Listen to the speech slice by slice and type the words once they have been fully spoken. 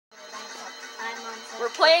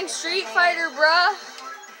playing Street Fighter, bruh.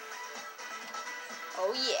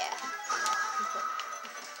 Oh yeah.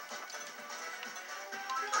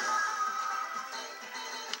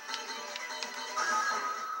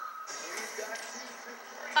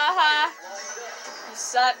 Haha. You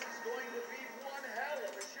suck.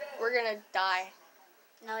 We're gonna die.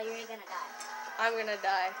 No, you're gonna die. I'm gonna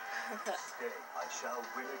die. I shall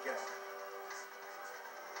win again.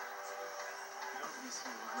 You'll be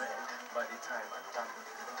seeing red by the time I'm done with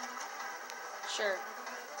you. Sure.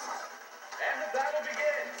 And the battle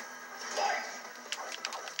begins.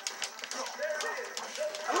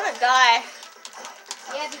 I'm gonna die.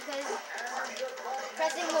 Yeah, because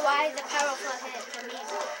pressing the Y is a powerful hit for me.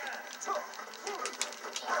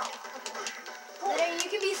 Literally, you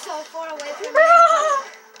can be so far away from me.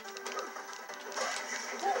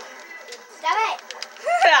 Stop it!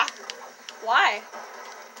 Why?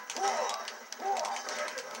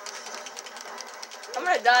 I'm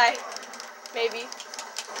gonna die. Maybe.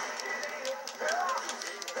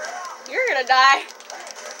 You're gonna die.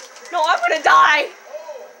 No, I'm gonna die.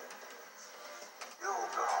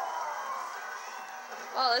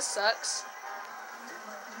 Oh, this sucks.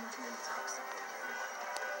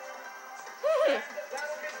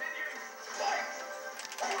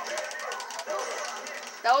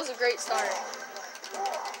 That was a great start.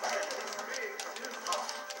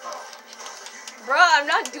 Bruh, I'm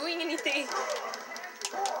not doing anything.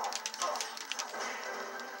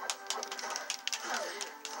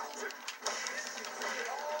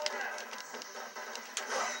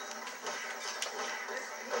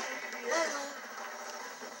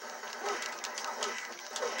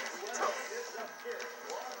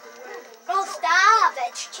 Bro, stop!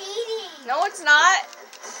 It's cheating! No, it's not.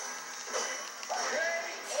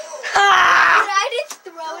 Did I just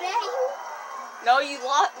throw it at you? No, you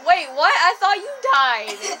lost. Wait, what? I thought you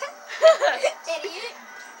died. Idiot!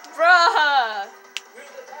 Bruh.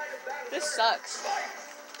 This sucks.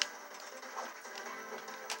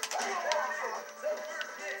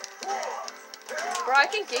 Bro, I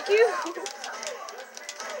can kick you?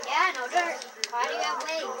 Yeah, no dirt. Why do you have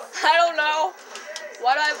legs? I don't know.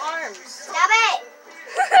 Why do I have arms? Stop it!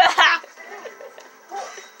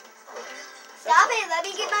 Stop it! Let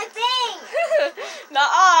me get my thing!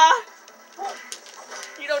 Nuh-uh.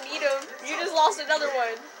 You don't need them. You just lost another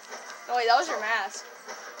one. No, wait, that was your mask.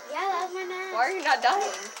 Yeah, that was my mask. Why are you not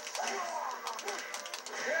dying?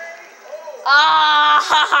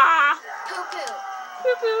 Ah! Poo-poo.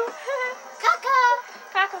 Poo-poo. Caca.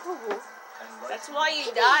 Caca-poo-poo. That's why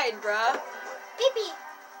you died, bruh. Pee-pee.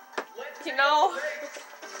 You know?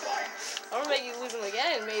 I'm gonna make you lose them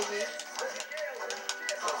again, maybe.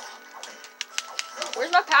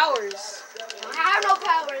 Where's my powers? I have no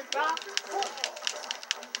powers, bro.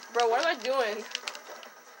 Bro, what am I doing?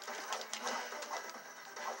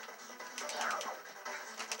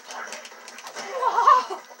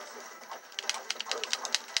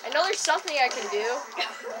 I know there's something I can do.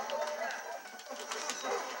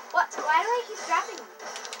 What? Why do I keep dropping them?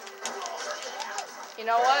 You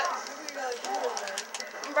know what?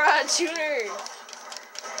 Bruh, tuner.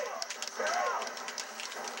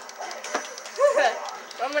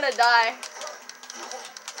 I'm gonna die.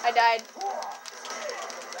 I died.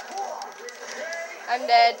 I'm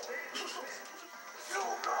dead.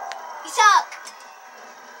 You suck.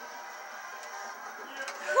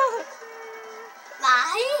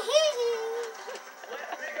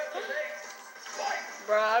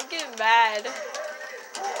 Bro, I'm getting mad.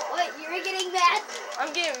 What? You were getting mad?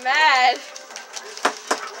 I'm getting mad.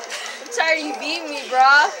 I'm tired of you beating me,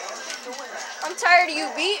 bruh. I'm tired of you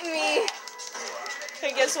beating me.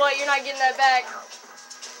 And guess what? You're not getting that back.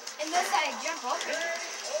 Unless I jump over it.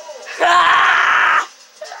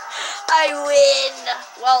 I win.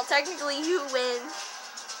 Well, technically you win.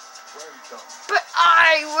 But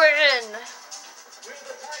I win.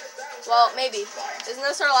 Well, maybe. Isn't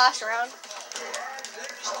this our last round?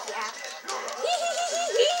 Yeah.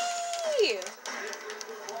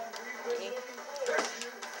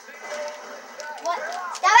 What?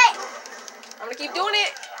 Stop it! I'm gonna keep doing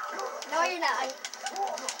it. No, you're not.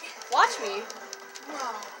 Watch me.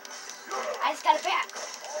 No. I just got it back.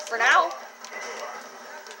 For now.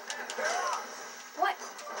 What?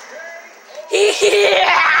 Yeah!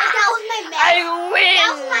 That was my mask. I win.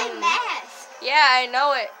 That was my mask. Yeah, I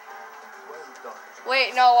know it.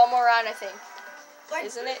 Wait, no, one more round, I think. We're-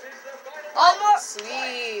 Isn't it? One more.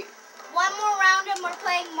 Sweet. One more round and we're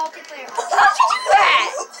playing multiplayer. How'd you do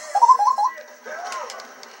that?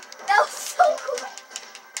 That was so cool.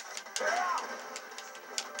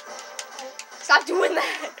 Stop doing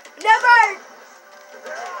that. Never.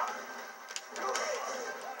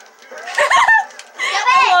 Stop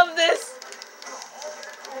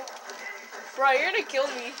Bro, you're gonna kill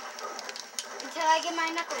me. Until I get my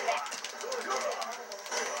knuckle back.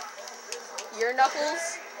 Your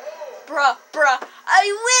knuckles? Bruh,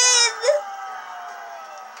 I win!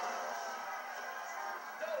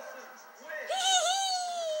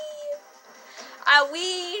 I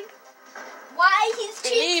win! Why he's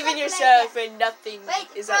Believe in cheating yourself like and nothing that?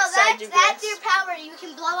 Wait, is bro, outside your that's grasp. your power. You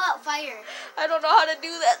can blow out fire. I don't know how to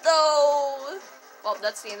do that though. Well,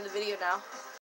 that's the end of the video now.